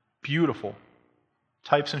 beautiful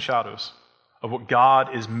types and shadows of what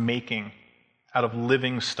God is making out of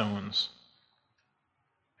living stones.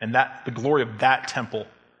 And that the glory of that temple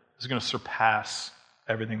is going to surpass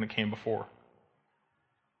everything that came before.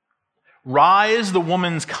 Rise, the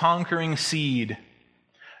woman's conquering seed.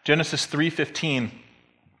 Genesis 3:15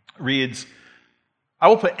 reads, I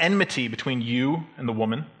will put enmity between you and the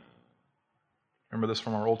woman. Remember this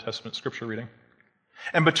from our Old Testament scripture reading.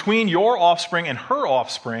 And between your offspring and her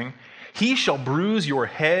offspring, he shall bruise your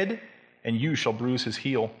head, and you shall bruise his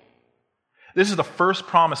heel. This is the first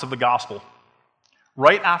promise of the gospel.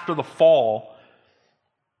 Right after the fall,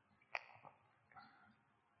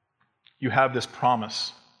 you have this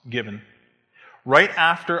promise given. Right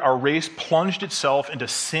after our race plunged itself into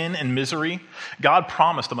sin and misery, God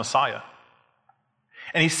promised a Messiah.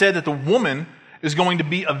 And he said that the woman is going to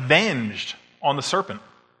be avenged on the serpent.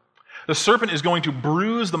 The serpent is going to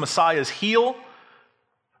bruise the Messiah's heel,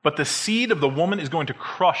 but the seed of the woman is going to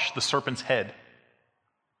crush the serpent's head.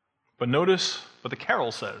 But notice what the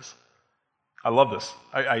carol says. I love this.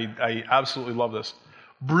 I absolutely love this.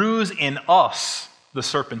 Bruise in us the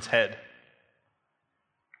serpent's head.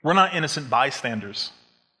 We're not innocent bystanders.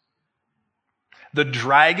 The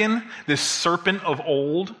dragon, this serpent of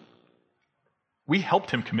old, we helped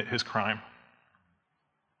him commit his crime.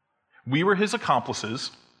 We were his accomplices.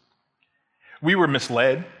 We were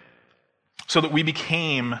misled so that we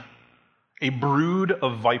became a brood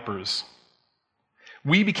of vipers.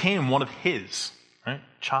 We became one of his, right?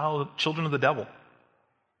 Children of the devil.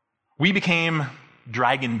 We became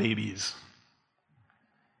dragon babies.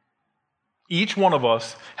 Each one of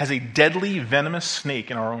us has a deadly, venomous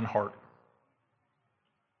snake in our own heart.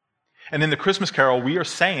 And in the Christmas carol, we are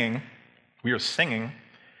singing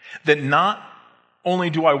that not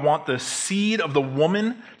only do I want the seed of the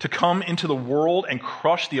woman to come into the world and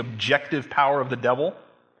crush the objective power of the devil,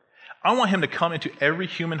 I want him to come into every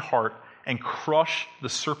human heart and crush the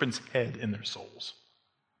serpent's head in their souls.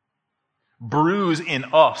 Bruise in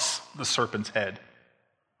us the serpent's head.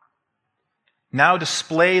 Now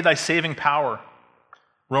display thy saving power.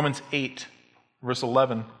 Romans 8, verse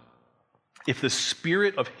 11. If the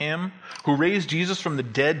spirit of him who raised Jesus from the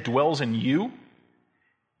dead dwells in you,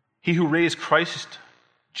 he who raised Christ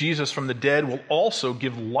Jesus from the dead will also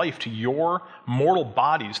give life to your mortal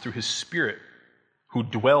bodies through his Spirit who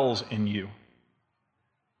dwells in you.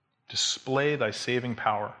 Display thy saving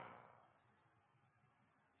power.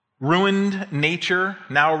 Ruined nature,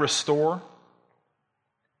 now restore.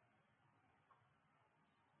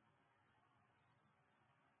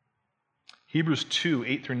 Hebrews 2,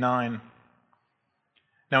 8 through 9.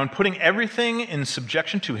 Now in putting everything in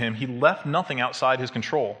subjection to him, he left nothing outside his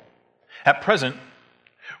control. At present,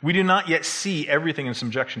 we do not yet see everything in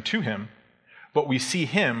subjection to him, but we see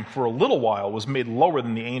him for a little while was made lower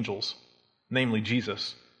than the angels, namely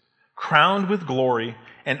Jesus, crowned with glory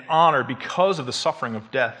and honor because of the suffering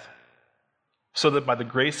of death, so that by the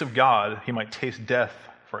grace of God he might taste death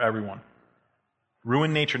for everyone.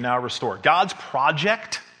 Ruined nature now restored. God's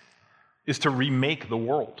project is to remake the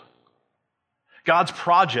world. God's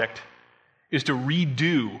project is to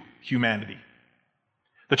redo humanity.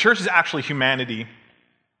 The church is actually humanity,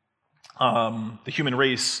 the human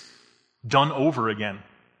race, done over again.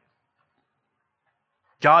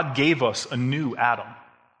 God gave us a new Adam.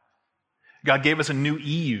 God gave us a new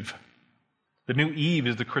Eve. The new Eve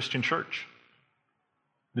is the Christian church.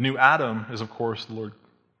 The new Adam is, of course, the Lord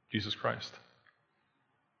Jesus Christ.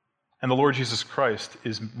 And the Lord Jesus Christ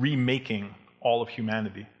is remaking all of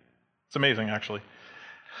humanity. It's amazing, actually.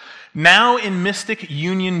 Now in mystic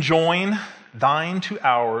union join, thine to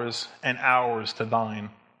ours, and ours to thine.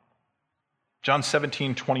 John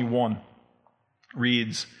 17:21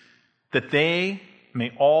 reads, that they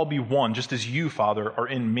may all be one, just as you, Father, are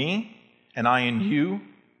in me, and I in you,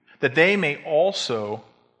 that they may also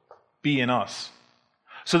be in us,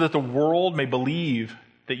 so that the world may believe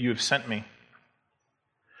that you have sent me.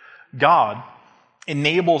 God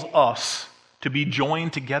enables us to be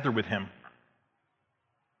joined together with him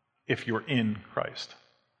if you're in Christ,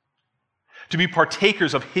 to be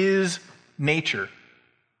partakers of his nature.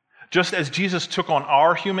 Just as Jesus took on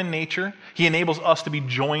our human nature, he enables us to be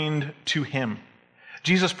joined to him.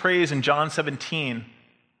 Jesus prays in John 17,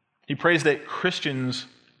 he prays that Christians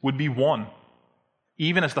would be one,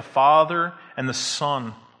 even as the Father and the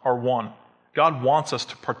Son are one. God wants us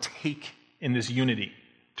to partake in this unity,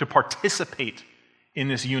 to participate in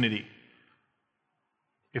this unity.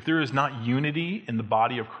 If there is not unity in the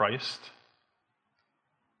body of Christ,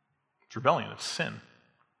 it's rebellion, it's sin.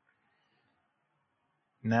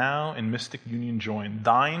 Now in mystic union join,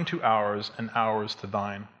 thine to ours and ours to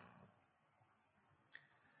thine.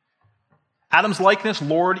 Adam's likeness,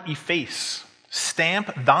 Lord, efface.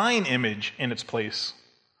 Stamp thine image in its place.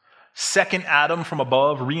 Second Adam from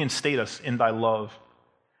above, reinstate us in thy love.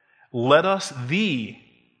 Let us thee,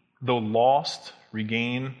 though lost,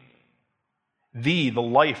 regain. Thee, the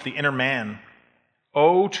life, the inner man.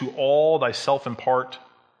 O to all thyself impart,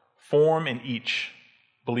 form in each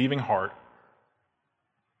believing heart.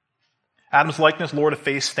 Adam's likeness, Lord,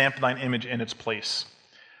 efface, stamp thine image in its place.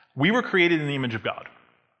 We were created in the image of God.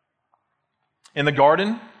 In the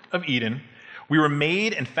Garden of Eden, we were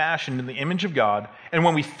made and fashioned in the image of God, and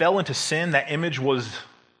when we fell into sin, that image was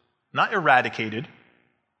not eradicated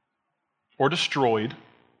or destroyed.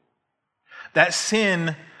 That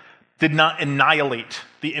sin did not annihilate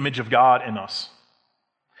the image of God in us.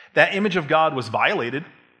 That image of God was violated.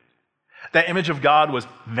 That image of God was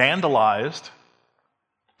vandalized.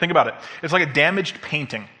 Think about it. It's like a damaged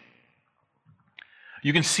painting.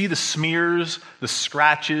 You can see the smears, the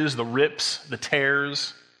scratches, the rips, the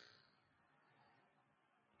tears.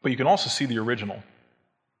 But you can also see the original.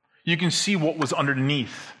 You can see what was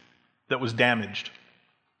underneath that was damaged.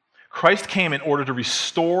 Christ came in order to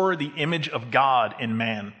restore the image of God in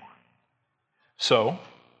man. So,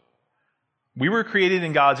 we were created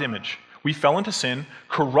in God's image. We fell into sin,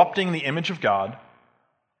 corrupting the image of God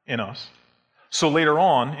in us. So later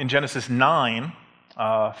on, in Genesis 9,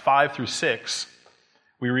 5 through 6,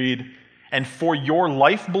 we read, and for your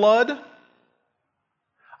lifeblood,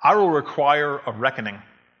 I will require a reckoning.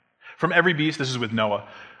 From every beast, this is with Noah,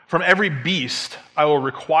 from every beast I will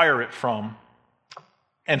require it from,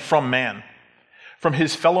 and from man. From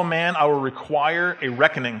his fellow man I will require a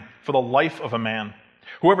reckoning for the life of a man.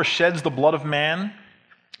 Whoever sheds the blood of man,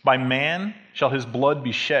 by man shall his blood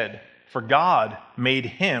be shed. For God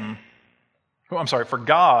made man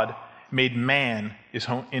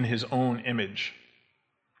in his own image.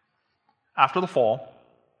 After the fall,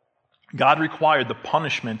 God required the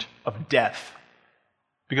punishment of death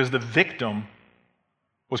because the victim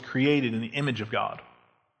was created in the image of God.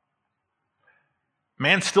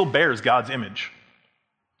 Man still bears God's image.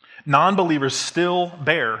 Non-believers still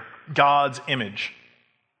bear God's image,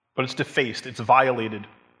 but it's defaced, it's violated.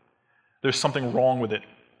 There's something wrong with it.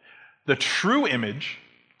 The true image,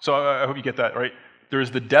 so I hope you get that, right? There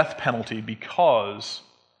is the death penalty because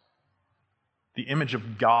the image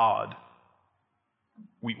of God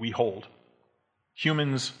we hold.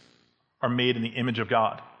 Humans are made in the image of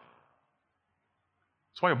God.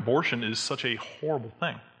 That's why abortion is such a horrible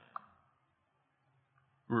thing.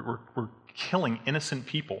 We're killing innocent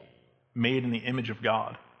people made in the image of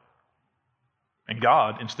God. And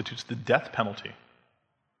God institutes the death penalty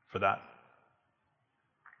for that.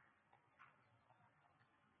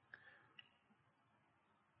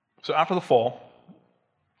 So after the fall,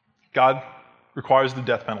 God requires the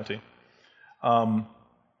death penalty.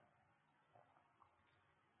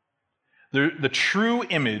 The true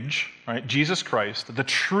image, right, Jesus Christ, the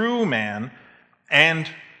true man and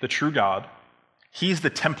the true God, he's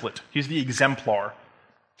the template, he's the exemplar.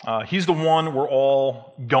 He's the one we're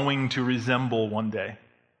all going to resemble one day.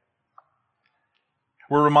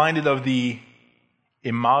 We're reminded of the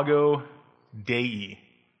imago Dei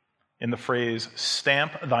in the phrase,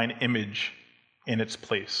 stamp thine image in its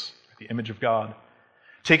place, the image of God,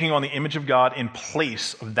 taking on the image of God in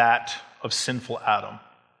place of that of sinful Adam.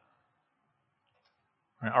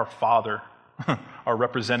 Our father, our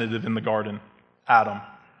representative in the garden, Adam,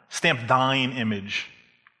 stamp thine image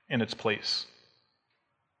in its place.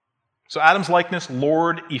 So Adam's likeness,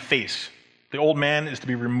 Lord, efface. The old man is to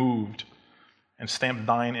be removed and stamp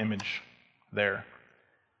thine image there.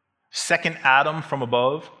 Second Adam from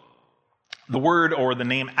above. The word or the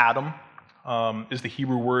name Adam is the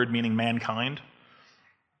Hebrew word meaning mankind.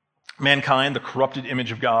 Mankind, the corrupted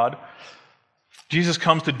image of God. Jesus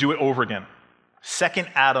comes to do it over again. Second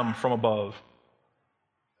Adam from above.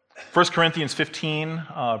 1 Corinthians 15,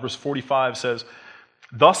 verse 45 says,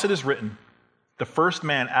 "Thus it is written, the first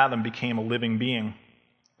man, Adam, became a living being.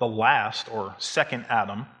 The last, or second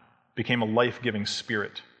Adam, became a life-giving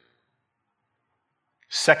spirit."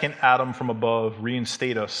 Second Adam from above,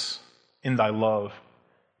 reinstate us in thy love.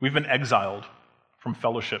 We've been exiled from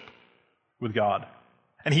fellowship with God,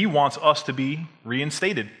 and he wants us to be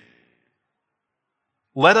reinstated.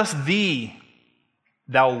 Let us thee,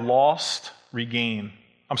 thou lost, regain.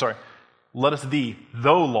 Let us thee,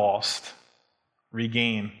 though lost,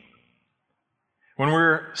 regain. When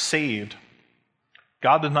we're saved,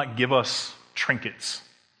 God does not give us trinkets.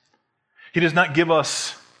 He does not give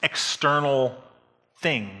us external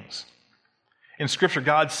things. In Scripture,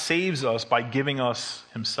 God saves us by giving us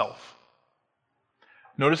himself.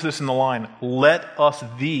 Notice this in the line, let us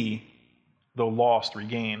thee, though lost,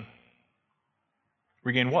 regain.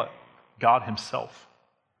 Regain what? God himself.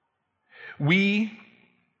 We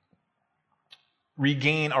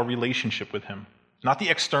regain our relationship with him, not the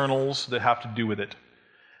externals that have to do with it,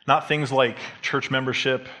 not things like church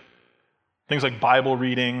membership, things like Bible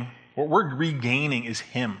reading. What we're regaining is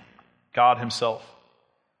him, God himself.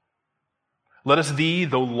 Let us thee,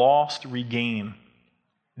 though lost, regain.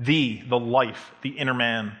 Thee, the life, the inner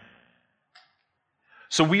man.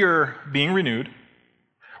 So we are being renewed.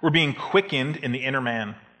 We're being quickened in the inner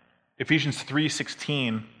man. Ephesians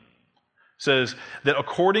 3:16 says that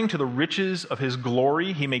according to the riches of his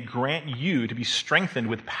glory, he may grant you to be strengthened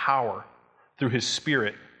with power through his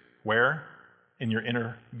Spirit. Where? In your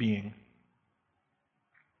inner being.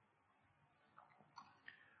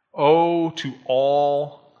 Oh, to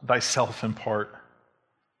all thyself impart.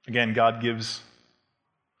 Again, God gives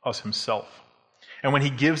us himself. And when he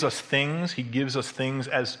gives us things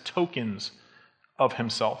as tokens of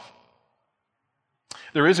himself.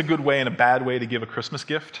 There is a good way and a bad way to give a Christmas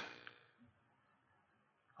gift.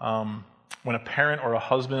 When a parent or a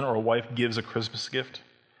husband or a wife gives a Christmas gift,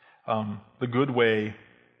 the good way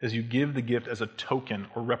is you give the gift as a token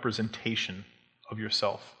or representation of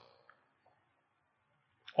yourself.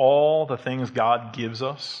 All the things God gives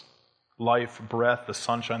us, life, breath, the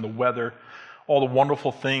sunshine, the weather, all the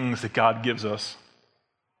wonderful things that God gives us,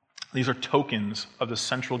 these are tokens of the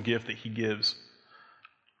central gift that he gives,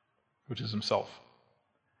 which is himself.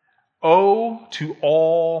 Oh, to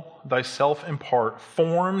all thyself impart,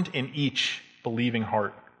 formed in each believing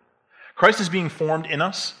heart. Christ is being formed in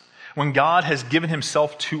us when God has given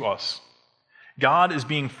himself to us. God is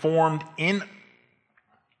being formed in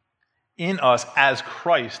us as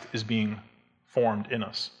Christ is being formed in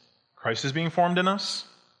us. Christ is being formed in us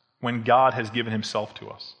when God has given himself to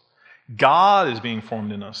us. God is being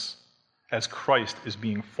formed in us as Christ is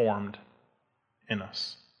being formed in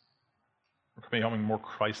us. We're becoming more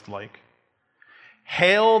Christ-like.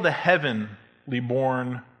 Hail the heavenly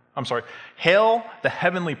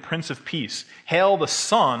Prince of Peace. Hail the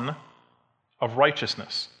Son of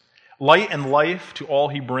Righteousness. Light and life to all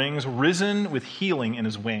he brings, risen with healing in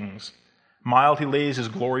his wings. Mild he lays his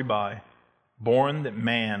glory by, born that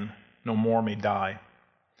man no more may die.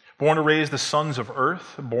 Born to raise the sons of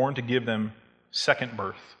earth, born to give them second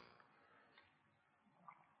birth.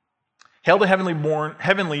 Hail the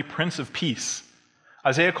heavenly Prince of Peace.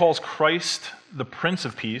 Isaiah calls Christ the Prince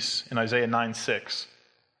of Peace in Isaiah 9:6.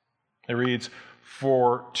 It reads,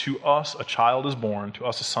 "For to us a child is born, to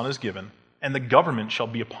us a son is given, and the government shall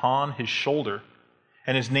be upon his shoulder,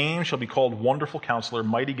 and his name shall be called Wonderful Counselor,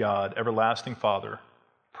 Mighty God, Everlasting Father,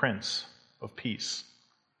 Prince of Peace."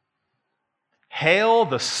 Hail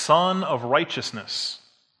the Son of Righteousness.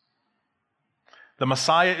 The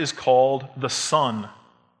Messiah is called the Son,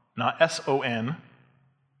 not S-O-N.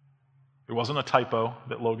 It wasn't a typo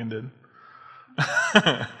that Logan did.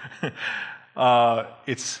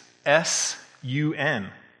 It's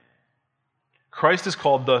S-U-N. Christ is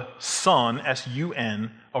called the Son,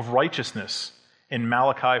 S-U-N, of righteousness in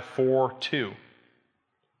Malachi 4:2.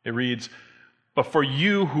 It reads, "But for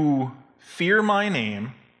you who fear my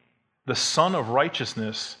name, the Son of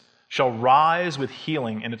Righteousness shall rise with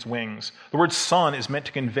healing in its wings." The word son is meant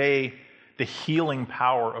to convey the healing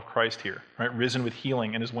power of Christ here, right? Risen with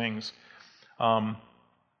healing in his wings.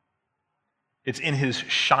 It's in his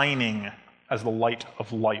shining as the light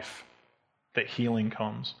of life. that healing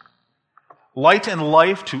comes. Light and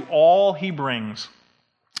life to all he brings.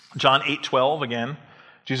 John 8:12 again,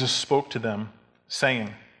 Jesus spoke to them,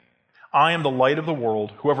 saying, I am the light of the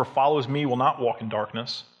world. Whoever follows me will not walk in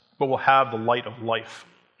darkness, but will have the light of life.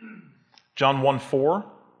 John 1:4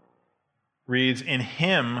 reads, In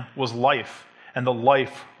him was life, and the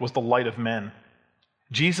life was the light of men.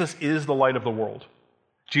 Jesus is the light of the world.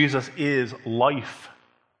 Jesus is life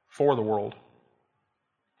for the world.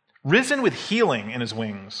 Risen with healing in his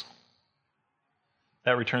wings.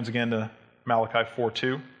 That returns again to Malachi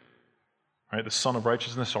 4:2. Right, the Son of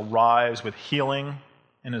Righteousness shall rise with healing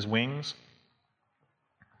in his wings.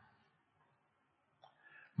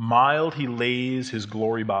 Mild he lays his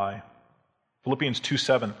glory by. Philippians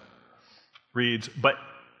 2:7 reads, But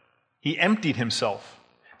he emptied himself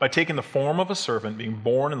by taking the form of a servant, being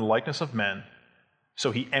born in the likeness of men.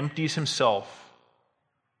 So he empties himself,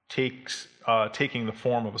 taking the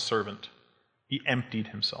form of a servant. He emptied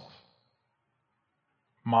himself.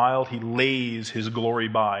 Mild he lays his glory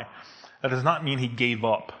by. That does not mean he gave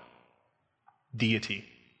up deity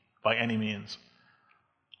by any means.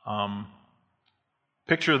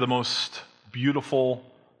 Picture the most beautiful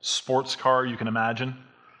sports car you can imagine,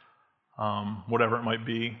 whatever it might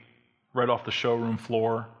be, right off the showroom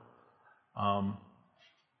floor,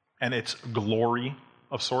 and its glory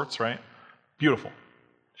of sorts, right? Beautiful,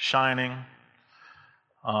 shining,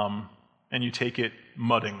 and you take it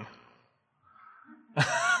mudding.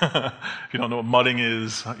 If you don't know what mudding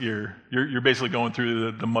is, you're basically going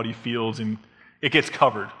through the muddy fields, and it gets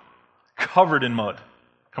covered in mud,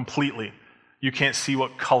 completely. You can't see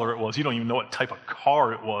what color it was. You don't even know what type of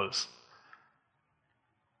car it was.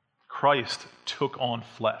 Christ took on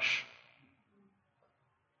flesh.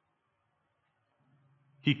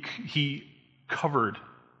 He covered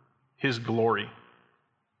his glory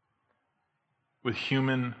with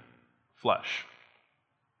human flesh.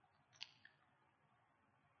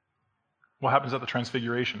 What happens at the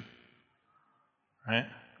Transfiguration? Right?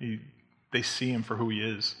 They see him for who he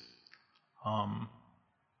is.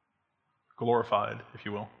 Glorified, if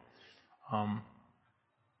you will.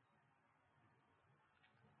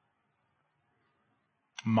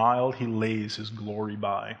 Mild he lays his glory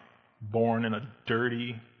by. Born in a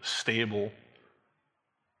dirty stable,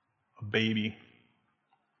 a baby,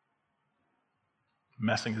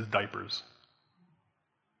 messing his diapers.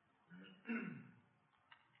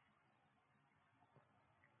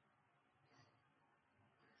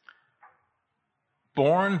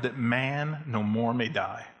 Born that man no more may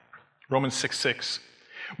die. Romans 6:6.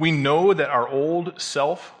 We know that our old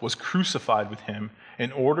self was crucified with him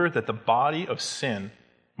in order that the body of sin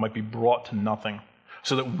might be brought to nothing,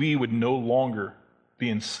 so that we would no longer be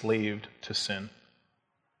enslaved to sin.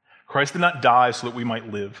 Christ did not die so that we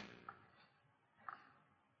might live.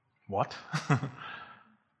 What?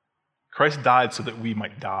 Christ died so that we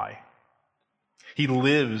might die. He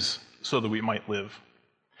lives so that we might live.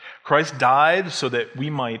 Christ died so that we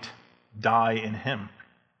might die in him.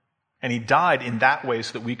 And he died in that way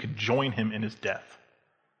so that we could join him in his death,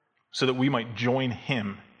 so that we might join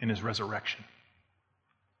him in his resurrection.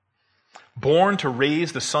 Born to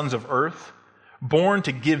raise the sons of earth, born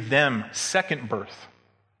to give them second birth.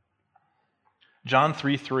 John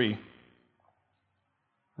 3:3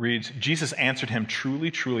 reads, Jesus answered him, Truly,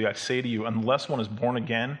 truly, I say to you, unless one is born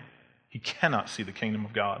again, he cannot see the kingdom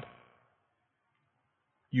of God.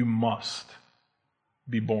 You must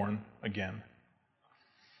be born again.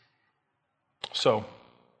 So,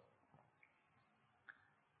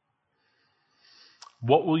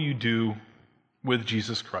 what will you do with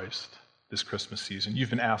Jesus Christ this Christmas season? You've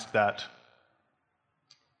been asked that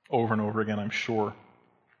over and over again, I'm sure.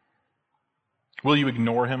 Will you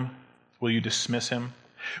ignore him? Will you dismiss him?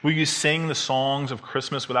 Will you sing the songs of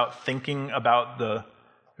Christmas without thinking about the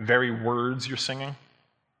very words you're singing?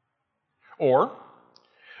 Or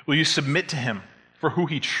will you submit to him for who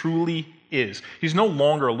he truly is? He's no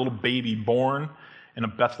longer a little baby born in a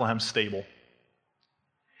Bethlehem stable.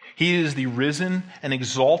 He is the risen and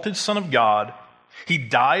exalted Son of God. He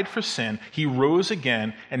died for sin. He rose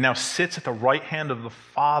again and now sits at the right hand of the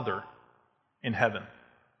Father in heaven,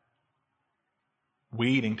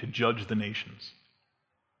 waiting to judge the nations.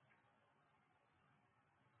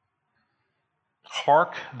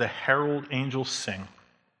 Hark the herald angels sing.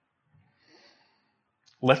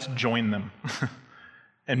 Let's join them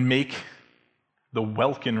and make the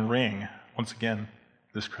welkin ring once again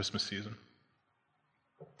this Christmas season.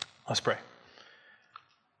 Let's pray.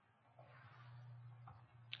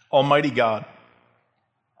 Almighty God,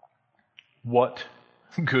 what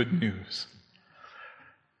good news.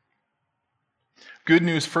 good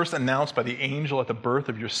news first announced by the angel at the birth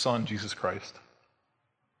of your Son, Jesus Christ.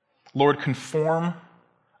 Lord, conform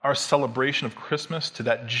our celebration of Christmas to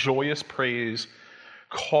that joyous praise,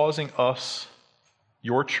 causing us,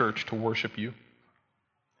 your church, to worship you.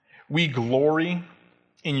 We glory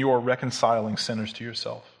in your reconciling sinners to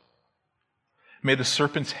yourself. May the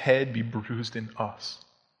serpent's head be bruised in us.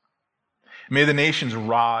 May the nations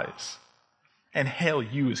rise and hail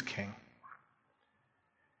you as king.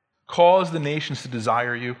 Cause the nations to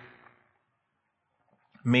desire you.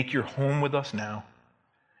 Make your home with us now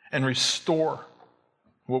and restore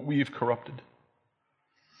what we've corrupted.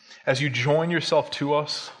 As you join yourself to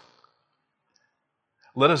us,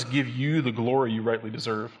 let us give you the glory you rightly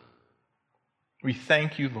deserve. We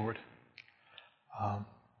thank you, Lord,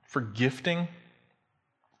 for gifting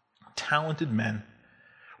talented men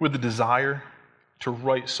with the desire to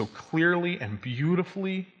write so clearly and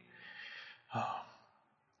beautifully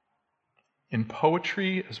in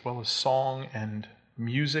poetry as well as song and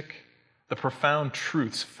music, the profound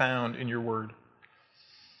truths found in your word.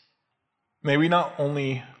 May we not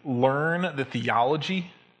only learn the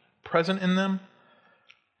theology present in them,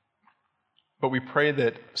 but we pray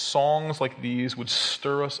that songs like these would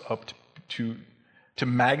stir us up to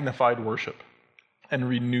magnified worship and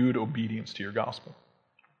renewed obedience to your gospel.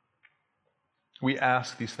 We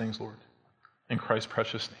ask these things, Lord, in Christ's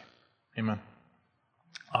precious name.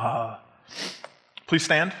 Amen. Please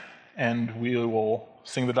stand, and we will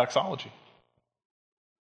sing the doxology.